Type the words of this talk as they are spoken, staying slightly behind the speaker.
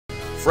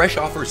Fresh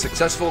off her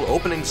successful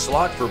opening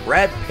slot for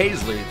Brad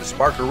Paisley at the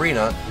Spark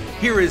Arena,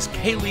 here is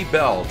Kaylee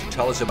Bell to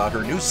tell us about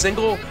her new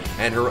single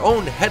and her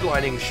own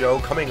headlining show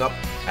coming up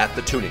at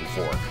the Tuning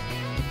Fork.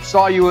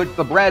 Saw you at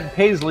the Brad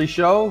Paisley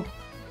show.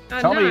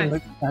 Tell nice.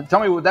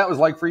 me what that was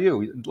like for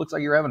you. It looks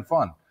like you're having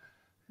fun.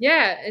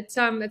 Yeah,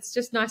 it's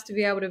just nice to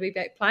be able to be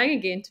back playing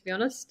again, to be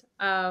honest.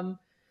 I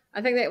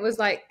think that was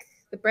like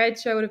the Brad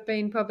show would have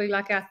been probably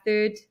like our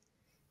third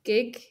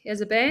gig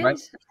as a band.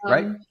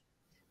 Right.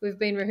 We've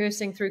been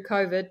rehearsing through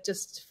COVID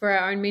just for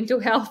our own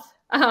mental health.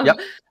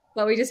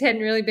 But we just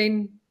hadn't really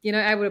been,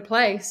 able to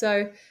play.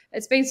 So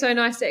it's been so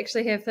nice to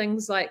actually have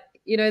things like,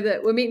 that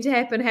were meant to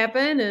happen.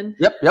 And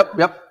Yep.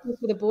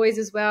 for the boys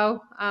as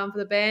well, for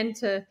the band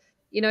to,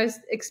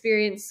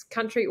 experience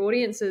country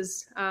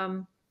audiences,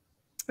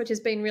 which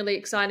has been really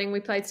exciting. We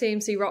played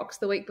CMC Rocks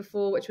the week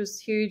before, which was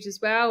huge as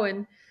well.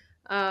 And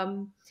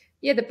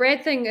the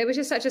Brad thing, it was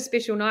just such a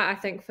special night, I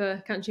think,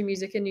 for country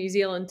music in New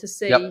Zealand to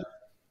see,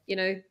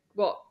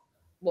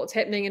 what's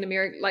happening in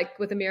America, like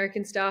with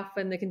American stuff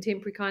and the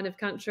contemporary kind of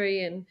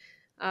country. And,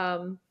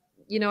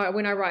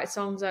 when I write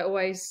songs, I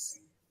always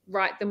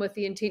write them with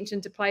the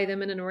intention to play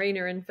them in an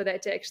arena. And for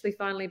that to actually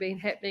finally be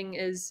happening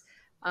is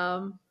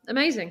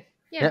amazing.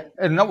 Yeah.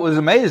 And what was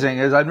amazing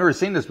is I've never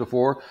seen this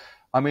before.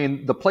 I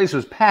mean, the place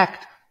was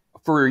packed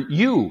for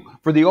you,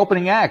 for the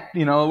opening act,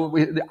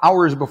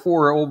 hours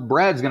before old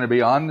Brad's going to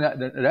be on.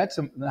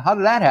 How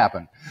did that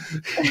happen?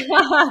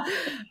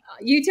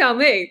 You tell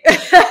me.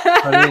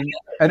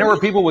 And there were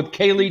people with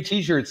Kaylee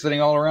t-shirts sitting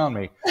all around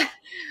me.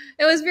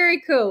 It was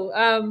very cool.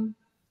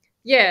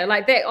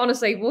 Like that,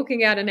 honestly,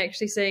 walking out and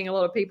actually seeing a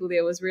lot of people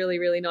there was really,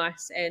 really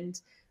nice. And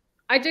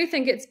I do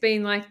think it's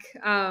been like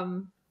a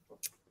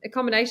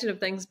combination of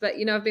things, but,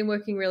 I've been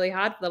working really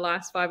hard for the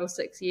last 5 or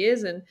 6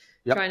 years and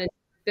trying to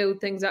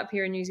build things up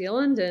here in New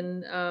Zealand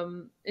and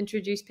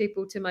introduce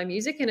people to my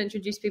music and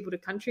introduce people to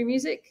country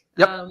music.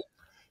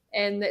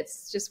 And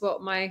that's just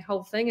what my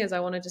whole thing is. I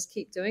want to just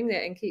keep doing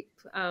that and keep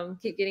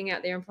getting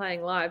out there and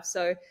playing live.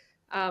 So,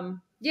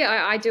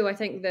 I do. I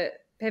think that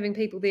having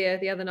people there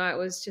the other night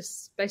was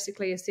just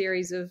basically a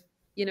series of,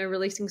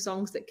 releasing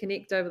songs that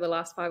connect over the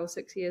last 5 or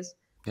 6 years.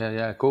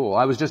 Yeah, cool.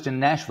 I was just in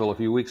Nashville a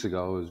few weeks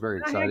ago. It was very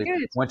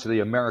exciting. Went to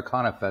the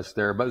Americana Fest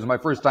there, but it was my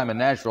first time in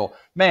Nashville.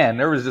 Man,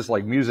 there was just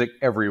like music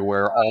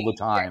everywhere all the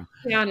time.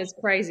 That sound is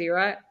crazy,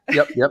 right?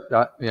 Yep.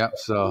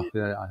 So,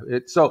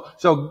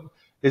 so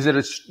is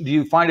it? Do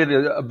you find it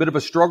a bit of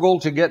a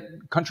struggle to get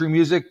country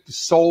music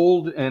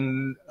sold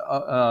and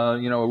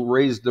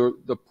raise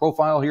the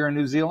profile here in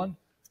New Zealand?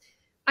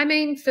 I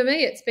mean, for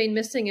me, it's been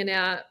missing in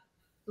our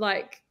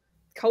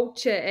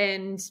culture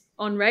and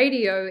on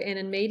radio and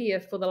in media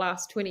for the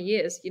last 20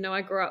 years.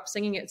 I grew up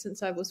singing it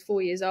since I was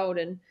 4 years old,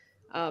 and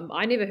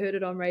I never heard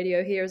it on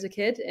radio here as a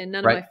kid, and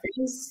none of my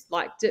friends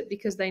liked it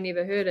because they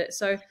never heard it.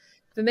 So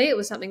for me, it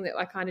was something that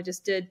I kind of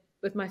just did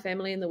with my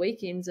family in the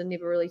weekends and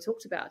never really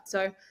talked about.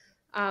 So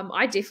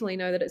I definitely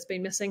know that it's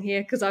been missing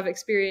here because I've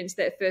experienced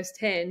that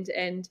firsthand,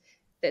 and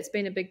that's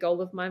been a big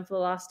goal of mine for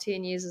the last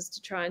 10 years is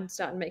to try and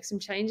start and make some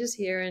changes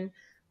here. And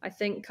I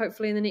think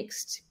hopefully in the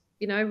next,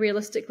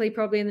 realistically,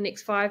 probably in the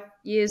next 5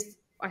 years,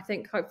 I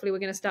think hopefully we're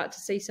going to start to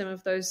see some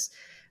of those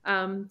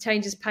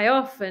changes pay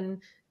off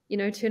and,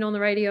 turn on the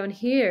radio and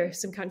hear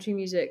some country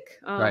music,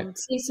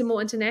 see some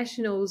more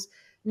internationals,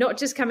 not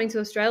just coming to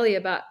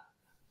Australia, but,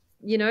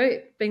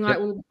 being like,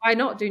 well, why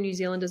not do New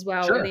Zealand as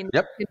well? Sure. And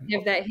then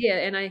have that here.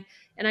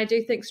 And I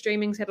do think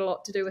streaming's had a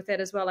lot to do with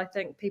that as well. I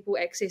think people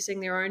accessing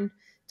their own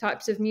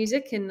types of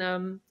music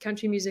and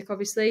country music,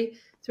 obviously,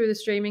 through the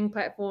streaming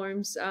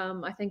platforms,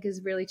 I think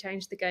has really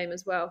changed the game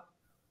as well.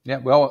 Yeah,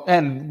 well,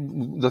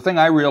 and the thing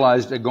I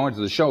realized at going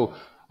to the show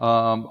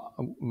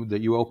that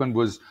you opened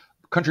was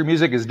country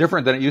music is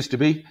different than it used to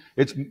be.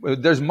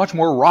 There's much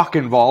more rock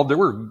involved. There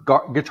were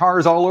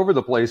guitars all over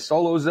the place,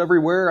 solos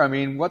everywhere. I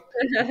mean, I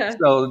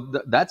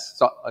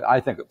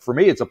think for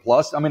me, it's a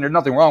plus. I mean, there's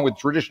nothing wrong with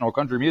traditional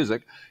country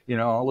music.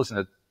 I'll listen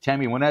to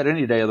Tammy Wynette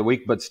any day of the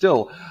week, but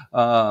still,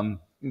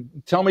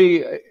 tell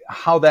me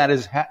how that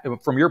is,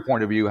 from your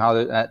point of view,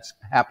 how that's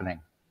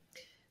happening.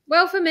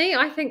 Well, for me,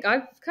 I think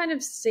I've kind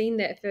of seen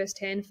that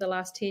firsthand for the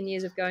last 10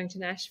 years of going to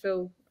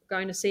Nashville,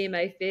 going to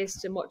CMA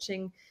Fest and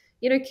watching,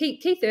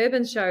 Keith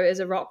Urban's show is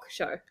a rock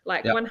show,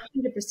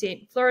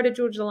 100%. Florida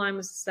Georgia Line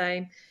was the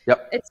same.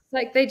 Yep. It's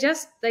like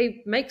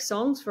they make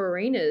songs for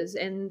arenas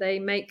and they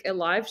make a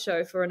live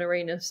show for an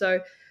arena. So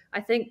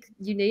I think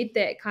you need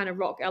that kind of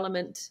rock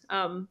element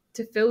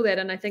to fill that.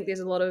 And I think there's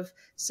a lot of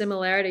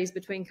similarities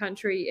between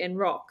country and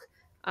rock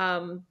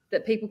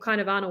that people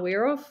kind of aren't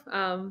aware of.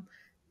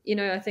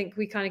 I think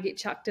we kind of get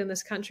chucked in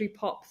this country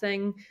pop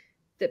thing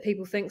that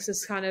people think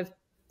is kind of,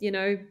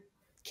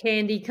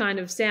 candy kind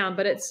of sound,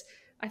 but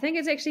I think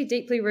it's actually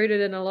deeply rooted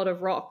in a lot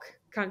of rock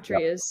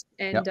country is.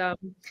 And,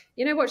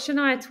 what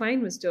Shania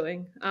Twain was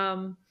doing.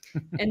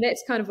 And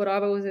that's kind of what I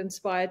was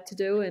inspired to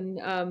do.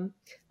 And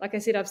like I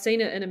said, I've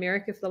seen it in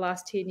America for the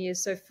last 10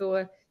 years. So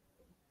for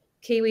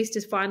Kiwis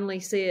to finally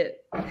see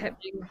it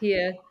happening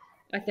here,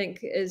 I think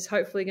is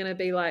hopefully going to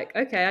be like,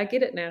 okay, I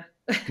get it now.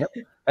 Yep.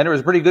 And there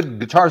was a pretty good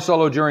guitar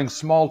solo during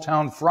Small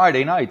Town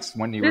Friday nights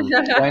when you were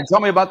playing.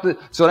 Tell me about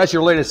so that's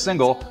your latest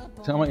single.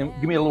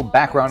 Give me a little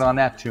background on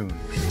that tune.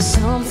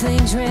 Some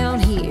things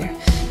around here,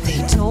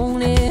 they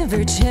don't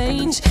ever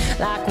change.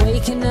 Like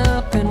waking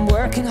up and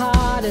working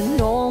hard and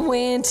knowing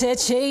when to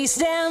chase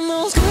down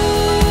those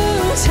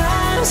good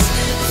times.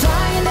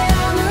 Flying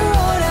down the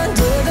road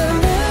under the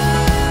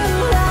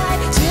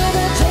moonlight to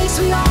the place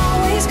we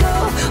always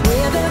go,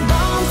 where the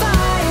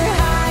bonfire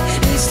high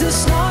meets the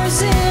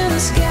stars in the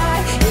sky.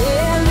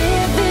 Yeah,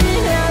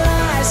 living our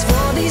lives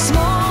for these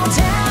small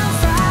town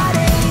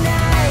Friday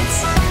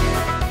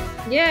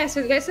nights. Yeah,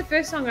 so that's the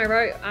first song I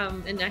wrote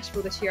in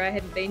Nashville this year. I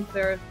hadn't been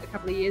for a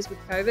couple of years with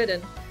COVID,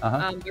 and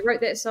I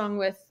wrote that song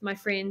with my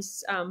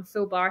friends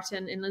Phil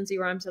Barton and Lindsay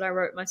Rhymes that I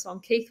wrote my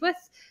song Keith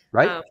with.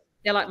 Right.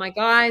 They're like my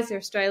guys. They're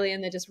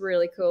Australian. They're just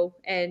really cool.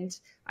 And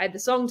I had the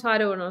song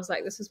title, and I was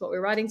like, this is what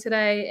we're writing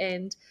today.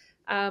 And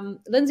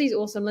Lindsay's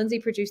awesome. Lindsay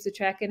produced the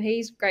track, and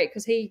he's great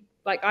because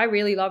I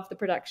really love the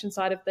production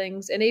side of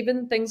things, and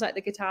even things like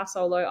the guitar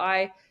solo.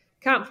 I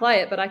can't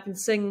play it, but I can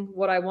sing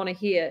what I want to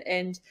hear.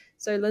 And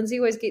so Lindsay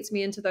always gets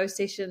me into those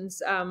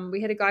sessions.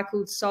 We had a guy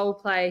called Soul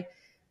play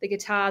the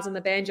guitars and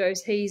the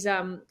banjos. He's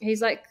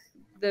like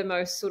the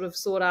most sort of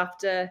sought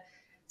after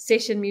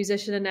session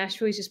musician in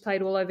Nashville. He's just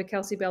played all over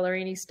Kelsey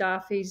Ballerini's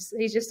stuff. He's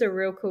just a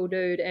real cool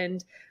dude.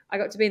 And I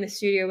got to be in the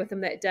studio with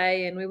him that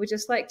day, and we were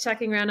just like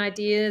chucking around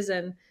ideas.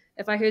 And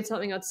if I heard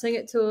something, I'd sing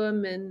it to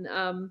him.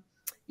 And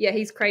yeah,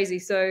 he's crazy.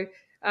 So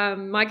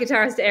my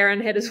guitarist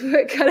Aaron had his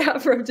work cut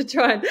out for him to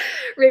try and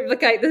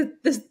replicate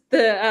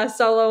the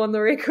solo on the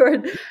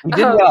record. You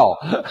did well.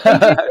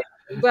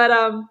 But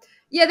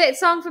yeah, that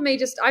song for me,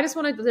 I just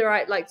wanted to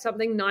write like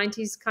something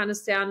 90s kind of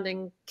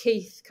sounding,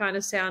 Keith kind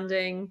of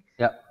sounding,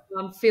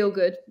 feel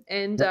good.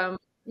 And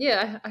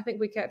yeah, I think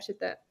we captured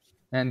that.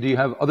 And do you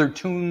have other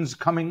tunes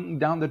coming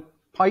down the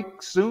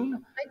pike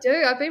soon? I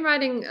do. I've been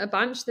writing a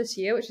bunch this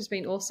year, which has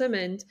been awesome,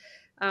 and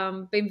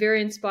been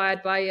very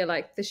inspired by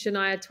like the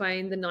Shania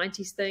Twain, the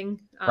 90s thing.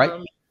 Right.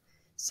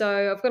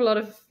 So I've got a lot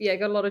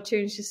of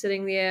tunes just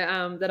sitting there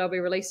that I'll be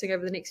releasing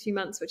over the next few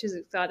months, which is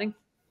exciting.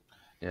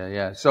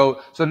 Yeah.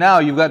 So now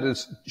you've got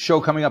this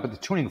show coming up at the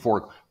Tuning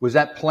Fork. Was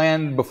that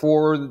planned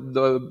before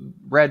the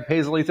Brad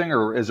Paisley thing,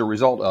 or as a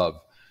result of?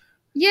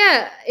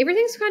 Yeah,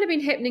 everything's kind of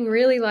been happening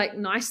really like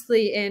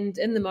nicely and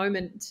in the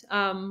moment.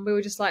 We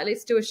were just like,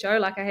 let's do a show.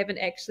 Like I haven't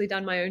actually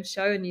done my own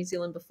show in New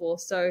Zealand before.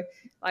 So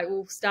like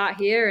we'll start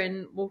here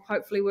and we'll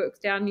hopefully work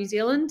down New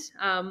Zealand.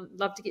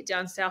 Love to get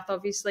down south,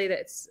 obviously.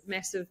 That's a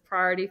massive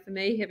priority for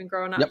me, having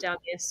grown up down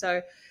there.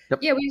 So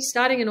yeah, we're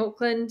starting in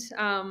Auckland.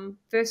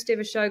 First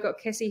ever show, got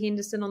Cassie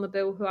Henderson on the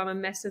bill, who I'm a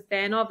massive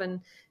fan of,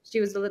 and she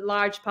was a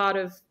large part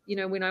of, you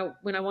know, when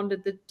I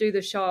wanted to do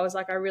the show, I was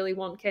like, I really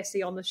want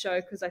Cassie on the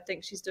show because I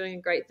think she's doing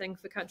a great thing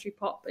for country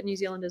pop in New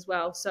Zealand as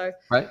well. So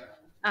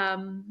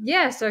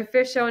so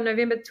first show on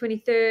November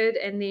 23rd,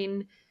 and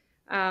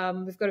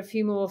then we've got a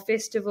few more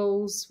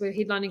festivals. We're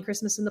headlining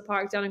Christmas in the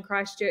Park down in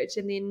Christchurch,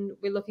 and then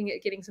we're looking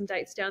at getting some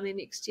dates down there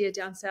next year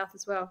down south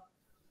as well.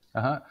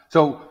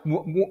 So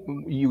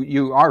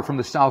you are from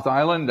the South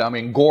Island. I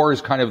mean, Gore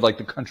is kind of like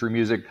the country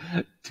music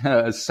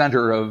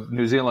center of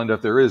New Zealand,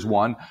 if there is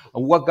one.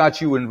 What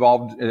got you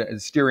involved in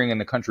steering in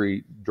the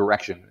country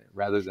direction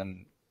rather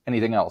than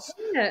anything else?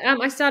 Yeah,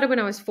 I started when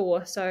I was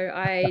 4, so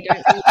I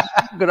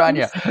don't. Good on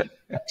you.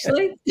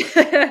 Actually,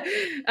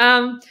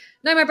 no,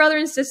 my brother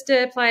and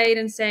sister played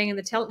and sang in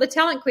the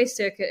Talent Quest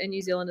circuit in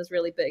New Zealand is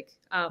really big.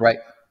 Right.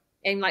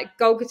 And like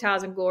Gold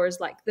Guitars and Gore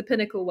is like the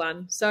pinnacle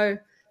one. So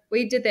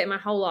we did that my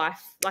whole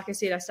life. Like I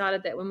said, I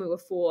started that when we were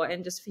 4,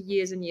 and just for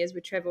years and years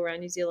we'd travel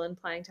around New Zealand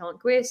playing Talent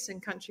Quest,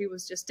 and country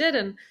was just it.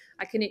 And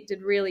I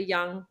connected really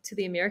young to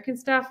the American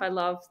stuff. I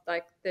loved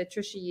like the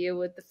Trisha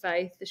Yearwood, the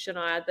Faith, the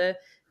Shania,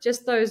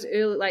 just those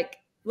early, like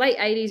late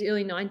 80s,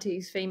 early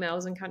 90s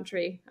females in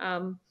country,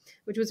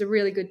 which was a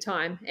really good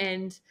time.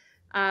 And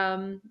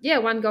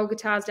won Gold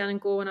Guitars down in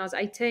Gore when I was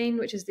 18,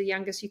 which is the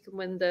youngest you can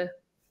win the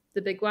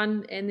big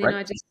one. And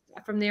then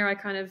from there I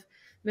kind of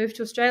moved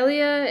to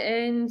Australia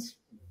and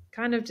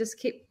kind of just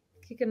kept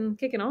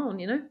kicking on,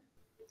 you know?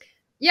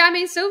 Yeah, I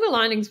mean, Silver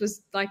Linings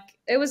was like,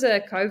 it was a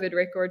COVID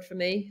record for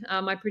me.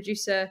 My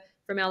producer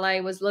from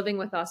LA was living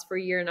with us for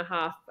a year and a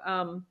half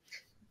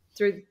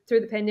through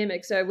the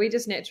pandemic. So we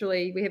just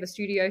naturally, we have a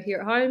studio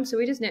here at home. So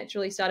we just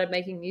naturally started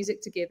making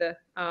music together.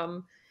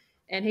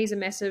 And he's a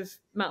massive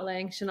Mutt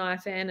Lange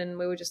Shania fan. And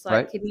we were just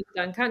like, he'd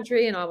never done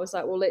country. And I was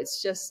like, well,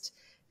 let's just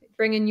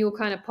bring in your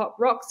kind of pop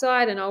rock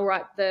side and I'll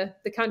write the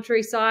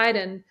country side.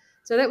 And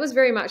so that was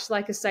very much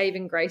like a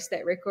saving grace,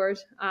 that record.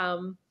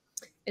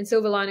 And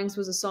Silver Linings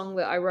was a song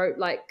that I wrote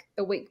like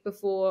a week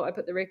before I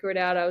put the record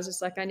out. I was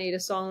just like, I need a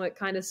song that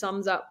kind of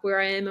sums up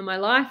where I am in my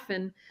life.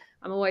 And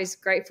I'm always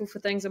grateful for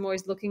things. I'm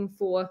always looking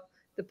for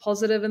the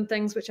positive in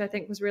things, which I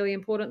think was really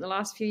important in the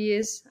last few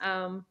years.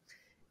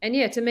 And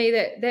yeah, to me,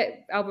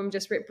 that album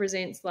just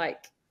represents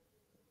like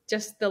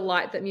just the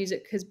light that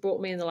music has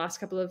brought me in the last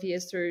couple of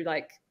years through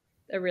like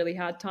a really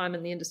hard time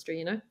in the industry,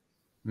 you know?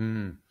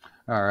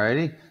 All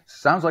righty.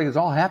 Sounds like it's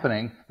all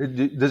happening.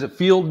 Does it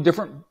feel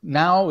different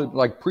now,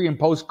 like pre and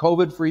post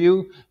COVID for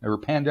you, or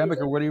pandemic,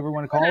 or whatever you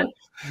want to call it?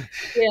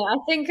 Yeah, I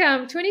think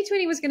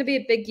 2020 was going to be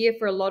a big year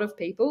for a lot of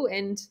people,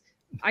 and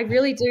I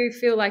really do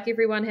feel like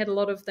everyone had a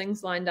lot of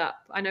things lined up.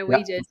 I know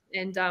we did,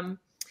 and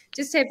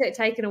just to have that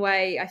taken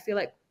away, I feel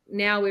like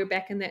now we're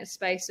back in that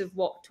space of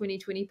what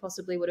 2020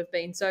 possibly would have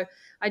been. So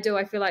I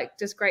feel like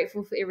just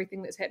grateful for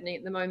everything that's happening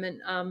at the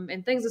moment,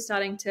 and things are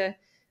starting to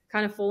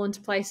kind of fall into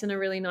place in a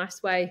really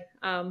nice way.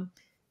 And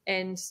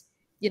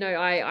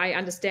I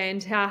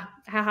understand how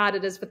hard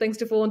it is for things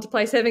to fall into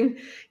place, having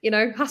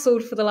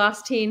hustled for the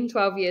last 10,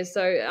 12 years.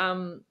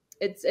 So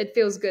it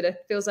feels good.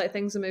 It feels like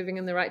things are moving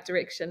in the right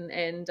direction.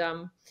 And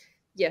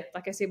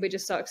like I said, we're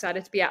just so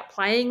excited to be out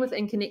playing with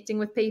and connecting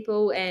with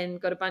people,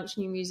 and got a bunch of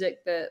new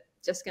music that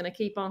just going to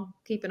keep on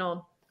keeping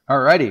on. All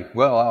righty.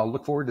 Well, I'll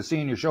look forward to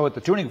seeing your show at the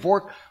Tuning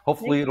Fork.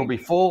 Hopefully it'll be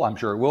full. I'm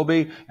sure it will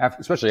be,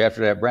 especially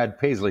after that Brad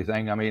Paisley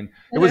thing. I mean,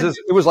 it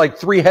was like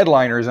 3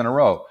 headliners in a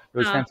row. It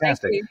was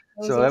fantastic.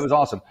 That was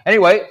awesome.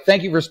 Anyway,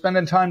 thank you for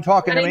spending time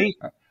talking to me.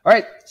 All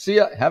right. See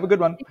ya. Have a good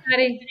one.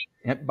 Thanks,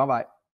 Yep, bye-bye.